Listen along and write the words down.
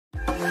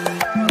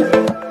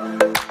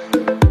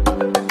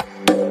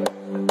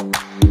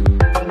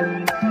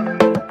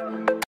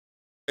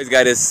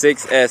got his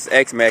 6S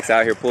XMAXX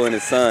out here pulling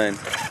his son.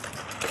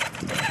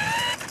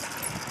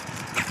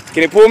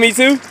 Can it pull me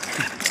too?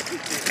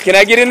 Can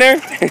I get in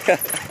there?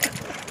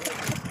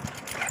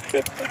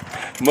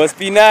 Must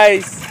be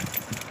nice.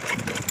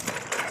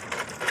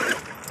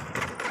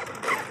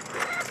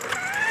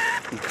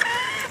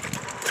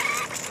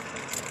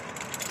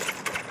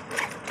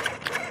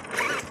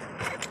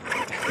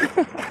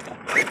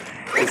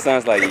 It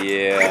sounds like,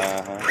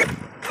 yeah.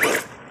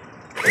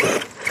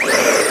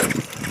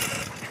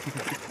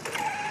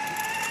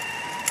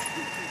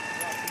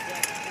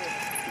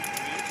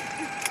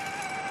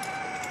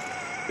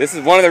 This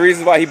is one of the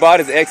reasons why he bought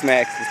his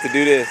XMAXX, is to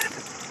do this.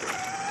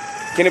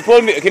 Can it pull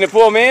me? Can it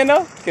pull a man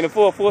though? Can it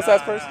pull a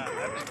full-size person?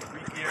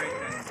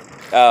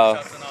 Oh.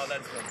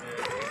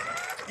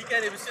 He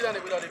can't even sit on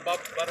it without it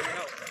bottoming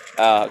out.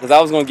 Oh, because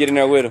I was gonna get in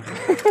there with him.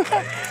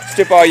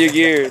 Strip all your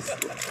gears.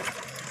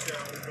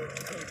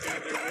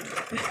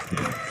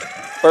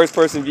 First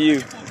person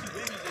view.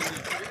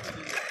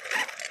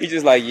 He's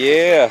just like,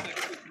 yeah.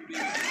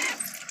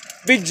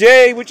 Big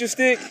J with your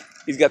stick.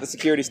 He's got the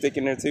security stick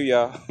in there too,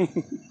 y'all.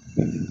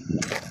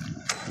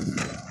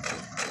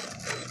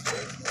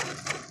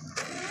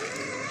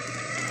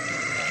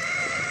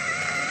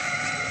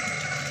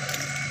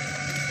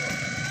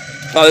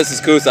 Oh, this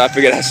is cool, so I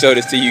figured I'd show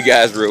this to you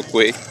guys real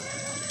quick.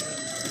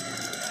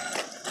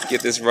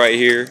 Get this right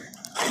here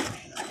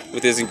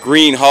with this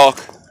Green Hawk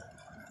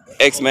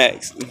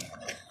XMAXX.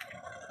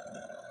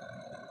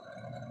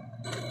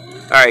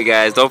 Alright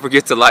guys, don't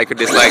forget to like or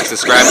dislike,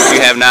 subscribe if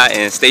you have not,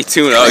 and stay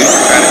tuned. Oh, he's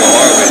trying to go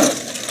hard with it.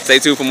 Stay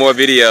tuned for more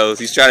videos.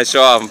 He's trying to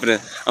show off. I'm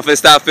finna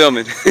stop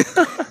filming.